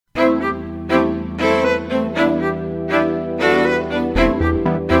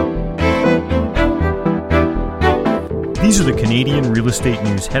are the Canadian Real Estate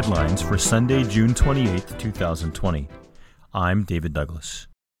News headlines for Sunday, June 28, 2020. I'm David Douglas.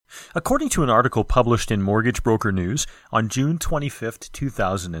 According to an article published in Mortgage Broker News on June 25,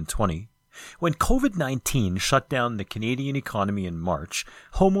 2020, when COVID-19 shut down the Canadian economy in March,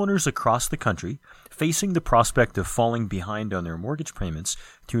 homeowners across the country, facing the prospect of falling behind on their mortgage payments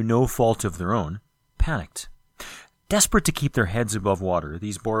through no fault of their own, panicked. Desperate to keep their heads above water,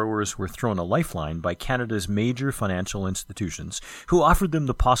 these borrowers were thrown a lifeline by Canada's major financial institutions, who offered them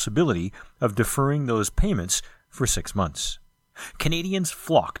the possibility of deferring those payments for 6 months. Canadians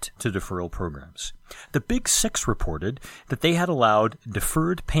flocked to deferral programs. The Big Six reported that they had allowed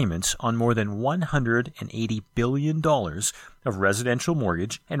deferred payments on more than $180 billion of residential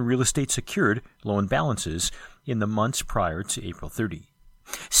mortgage and real estate secured loan balances in the months prior to April 30.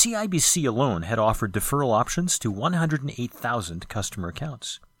 CIBC alone had offered deferral options to 108,000 customer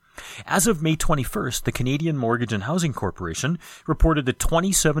accounts. As of May 21st, the Canadian Mortgage and Housing Corporation reported that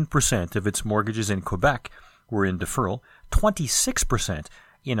 27% of its mortgages in Quebec were in deferral, 26%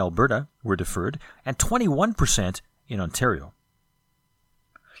 in Alberta were deferred, and 21% in Ontario.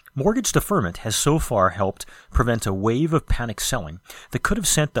 Mortgage deferment has so far helped prevent a wave of panic selling that could have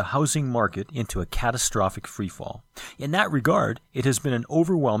sent the housing market into a catastrophic freefall. In that regard, it has been an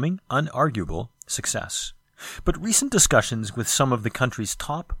overwhelming, unarguable success. But recent discussions with some of the country's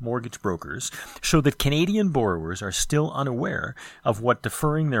top mortgage brokers show that Canadian borrowers are still unaware of what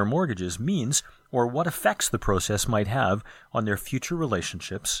deferring their mortgages means or what effects the process might have on their future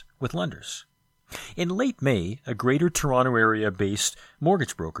relationships with lenders. In late May, a Greater Toronto Area-based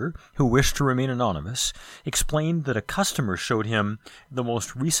mortgage broker, who wished to remain anonymous, explained that a customer showed him the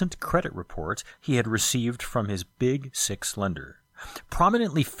most recent credit report he had received from his Big Six lender.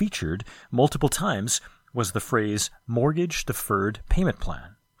 Prominently featured multiple times was the phrase mortgage deferred payment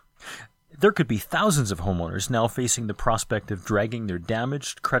plan. There could be thousands of homeowners now facing the prospect of dragging their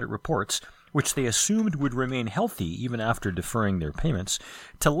damaged credit reports, which they assumed would remain healthy even after deferring their payments,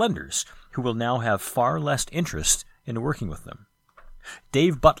 to lenders who will now have far less interest in working with them.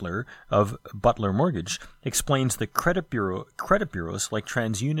 Dave Butler of Butler Mortgage explains that credit bureaus like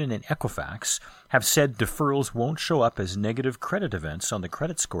TransUnion and Equifax have said deferrals won't show up as negative credit events on the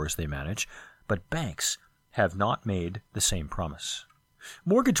credit scores they manage, but banks have not made the same promise.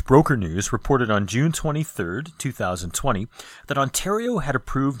 Mortgage Broker News reported on June 23, 2020, that Ontario had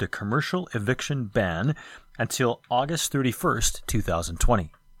approved a commercial eviction ban until August 31,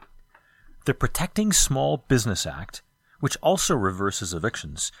 2020. The Protecting Small Business Act, which also reverses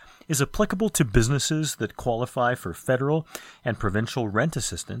evictions, is applicable to businesses that qualify for federal and provincial rent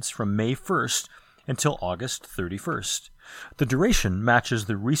assistance from May 1st until August 31st. The duration matches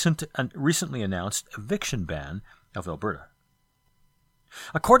the recently announced eviction ban of Alberta.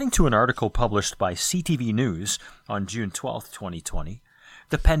 According to an article published by CTV News on June 12, 2020,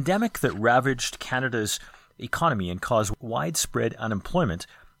 the pandemic that ravaged Canada's economy and caused widespread unemployment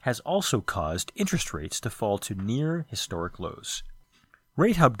has also caused interest rates to fall to near historic lows.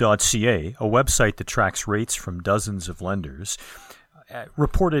 RateHub.ca, a website that tracks rates from dozens of lenders,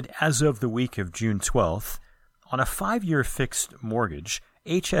 reported as of the week of June 12th, on a 5-year fixed mortgage,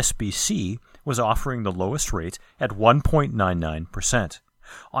 HSBC was offering the lowest rate at 1.99%.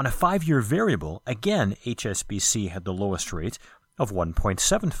 On a 5-year variable, again, HSBC had the lowest rate of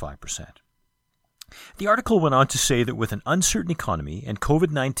 1.75%. The article went on to say that with an uncertain economy and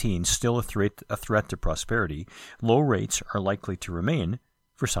COVID-19 still a threat to prosperity, low rates are likely to remain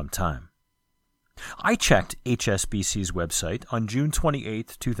for some time. I checked HSBC's website on June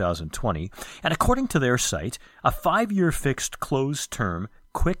 28, 2020, and according to their site, a 5-year fixed closed-term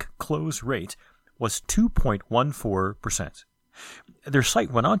quick close rate was 2.14%. Their site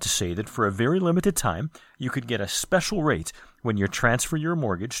went on to say that for a very limited time, you could get a special rate when you transfer your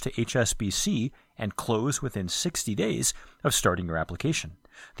mortgage to HSBC and close within 60 days of starting your application.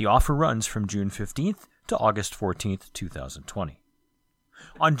 The offer runs from June 15th to August 14th, 2020.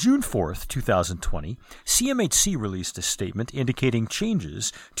 On June 4th, 2020, CMHC released a statement indicating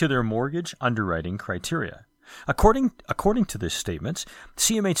changes to their mortgage underwriting criteria. According to this statement,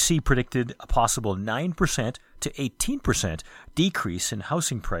 CMHC predicted a possible 9% to 18% decrease in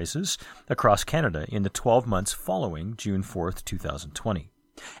housing prices across Canada in the 12 months following June 4th, 2020.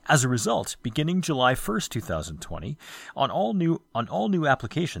 As a result, beginning July 1st, 2020, on all new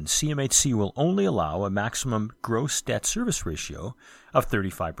applications, CMHC will only allow a maximum gross debt service ratio of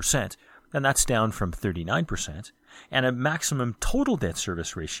 35%, and that's down from 39%, and a maximum total debt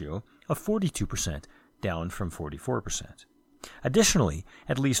service ratio of 42%, down from 44%. Additionally,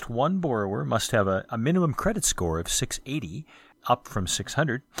 at least one borrower must have a minimum credit score of 680 up from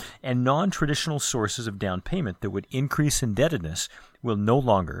 $600, and non-traditional sources of down payment that would increase indebtedness will no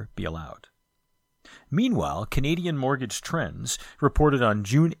longer be allowed. Meanwhile, Canadian Mortgage Trends reported on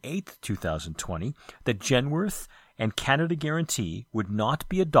June 8, 2020, that Genworth and Canada Guarantee would not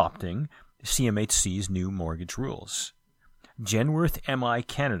be adopting CMHC's new mortgage rules. Genworth MI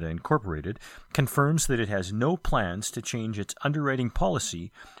Canada Incorporated confirms that it has no plans to change its underwriting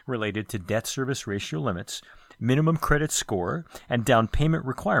policy related to debt service ratio limits, minimum credit score, and down payment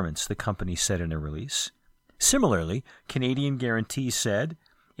requirements, the company said in a release. Similarly, Canadian Guarantee said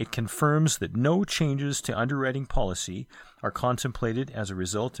it confirms that no changes to underwriting policy are contemplated as a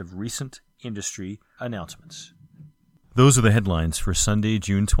result of recent industry announcements. Those are the headlines for Sunday,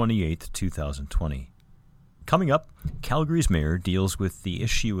 June 28, 2020. Coming up, Calgary's mayor deals with the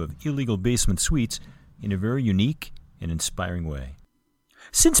issue of illegal basement suites in a very unique and inspiring way.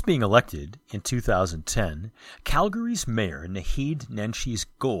 Since being elected in 2010, Calgary's mayor Naheed Nenshi's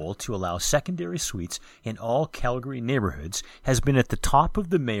goal to allow secondary suites in all Calgary neighborhoods has been at the top of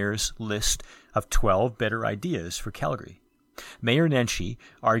the mayor's list of 12 better ideas for Calgary. Mayor Nenshi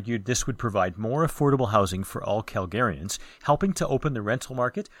argued this would provide more affordable housing for all Calgarians, helping to open the rental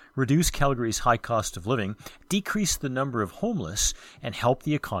market, reduce Calgary's high cost of living, decrease the number of homeless, and help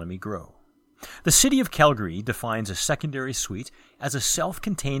the economy grow. The City of Calgary defines a secondary suite as a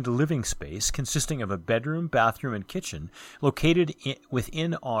self-contained living space consisting of a bedroom, bathroom, and kitchen located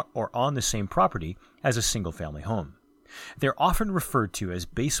within or on the same property as a single-family home. They're often referred to as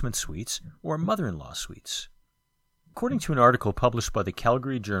basement suites or mother-in-law suites. According to an article published by the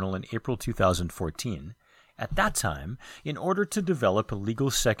Calgary Journal in April 2014, at that time, in order to develop a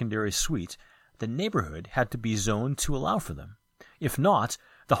legal secondary suite, the neighborhood had to be zoned to allow for them. If not,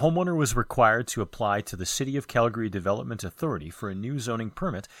 the homeowner was required to apply to the City of Calgary Development Authority for a new zoning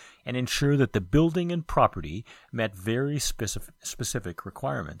permit and ensure that the building and property met very specific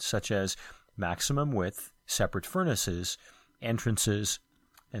requirements, such as maximum width, separate furnaces, entrances,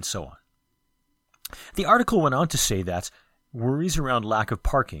 and so on. The article went on to say that worries around lack of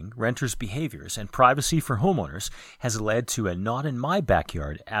parking, renters' behaviors, and privacy for homeowners has led to a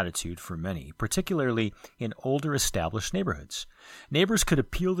not-in-my-backyard attitude for many, particularly in older established neighborhoods. Neighbors could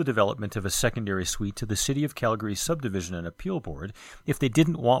appeal the development of a secondary suite to the City of Calgary Subdivision and Appeal Board if they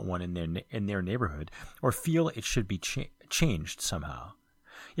didn't want one in their neighborhood or feel it should be changed somehow.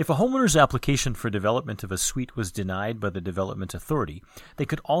 If a homeowner's application for development of a suite was denied by the Development Authority, they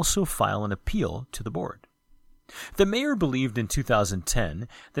could also file an appeal to the board. The mayor believed in 2010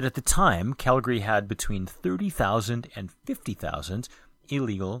 that at the time Calgary had between 30,000 and 50,000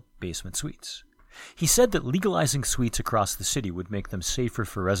 illegal basement suites. He said that legalizing suites across the city would make them safer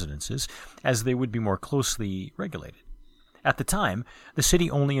for residences, as they would be more closely regulated. At the time, the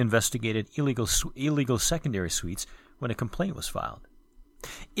city only investigated illegal secondary suites when a complaint was filed.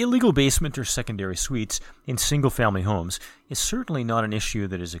 Illegal basement or secondary suites in single-family homes is certainly not an issue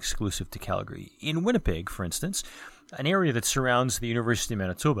that is exclusive to Calgary. In Winnipeg, for instance, an area that surrounds the University of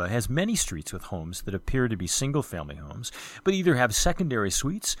Manitoba has many streets with homes that appear to be single-family homes, but either have secondary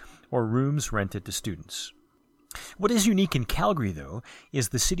suites or rooms rented to students. What is unique in Calgary, though, is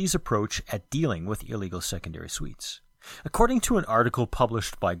the city's approach at dealing with illegal secondary suites. According to an article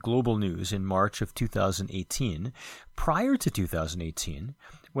published by Global News in March of 2018, prior to 2018,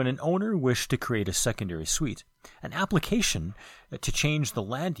 when an owner wished to create a secondary suite, an application to change the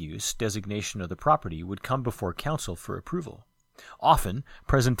land use designation of the property would come before council for approval. Often,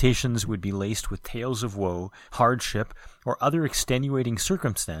 presentations would be laced with tales of woe, hardship, or other extenuating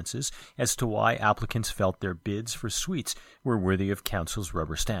circumstances as to why applicants felt their bids for suites were worthy of council's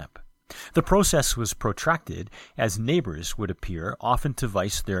rubber stamp. The process was protracted as neighbors would appear, often to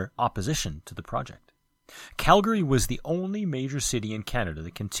voice their opposition to the project. Calgary was the only major city in Canada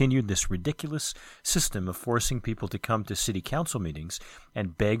that continued this ridiculous system of forcing people to come to city council meetings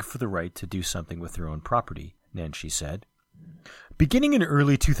and beg for the right to do something with their own property, Nenshi said. Beginning in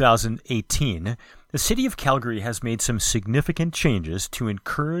early 2018, the City of Calgary has made some significant changes to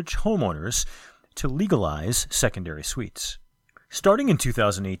encourage homeowners to legalize secondary suites. Starting in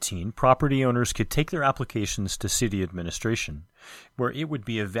 2018, property owners could take their applications to city administration, where it would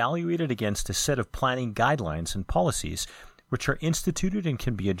be evaluated against a set of planning guidelines and policies which are instituted and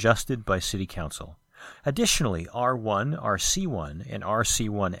can be adjusted by City Council. Additionally, R1, RC1, and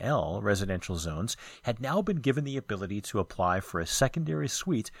RC1L residential zones had now been given the ability to apply for a secondary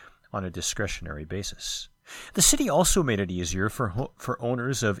suite on a discretionary basis. The city also made it easier for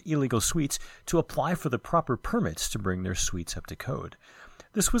owners of illegal suites to apply for the proper permits to bring their suites up to code.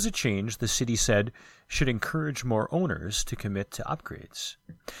 This was a change the city said should encourage more owners to commit to upgrades.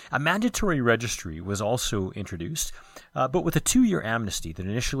 A mandatory registry was also introduced, but with a 2-year amnesty that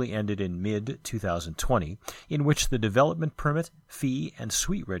initially ended in mid-2020, in which the development permit, fee, and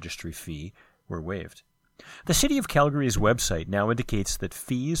suite registry fee were waived. The City of Calgary's website now indicates that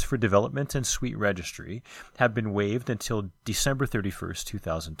fees for development and suite registry have been waived until December 31st,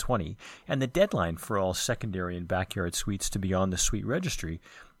 2020, and the deadline for all secondary and backyard suites to be on the suite registry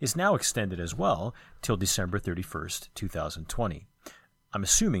is now extended as well till December 31st, 2020. I'm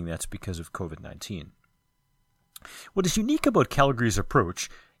assuming that's because of COVID-19. What is unique about Calgary's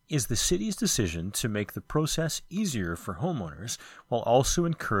approach is the city's decision to make the process easier for homeowners while also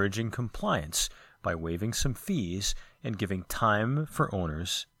encouraging compliance by waiving some fees and giving time for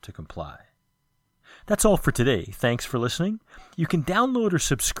owners to comply. That's all for today. Thanks for listening. You can download or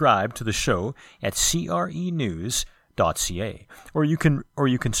subscribe to the show at crenews.ca, or you can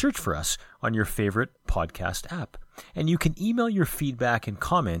search for us on your favorite podcast app. And you can email your feedback and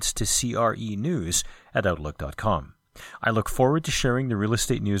comments to crenews@outlook.com. I look forward to sharing the real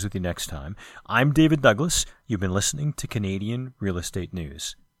estate news with you next time. I'm David Douglas. You've been listening to Canadian Real Estate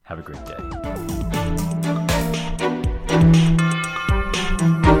News. Have a great day.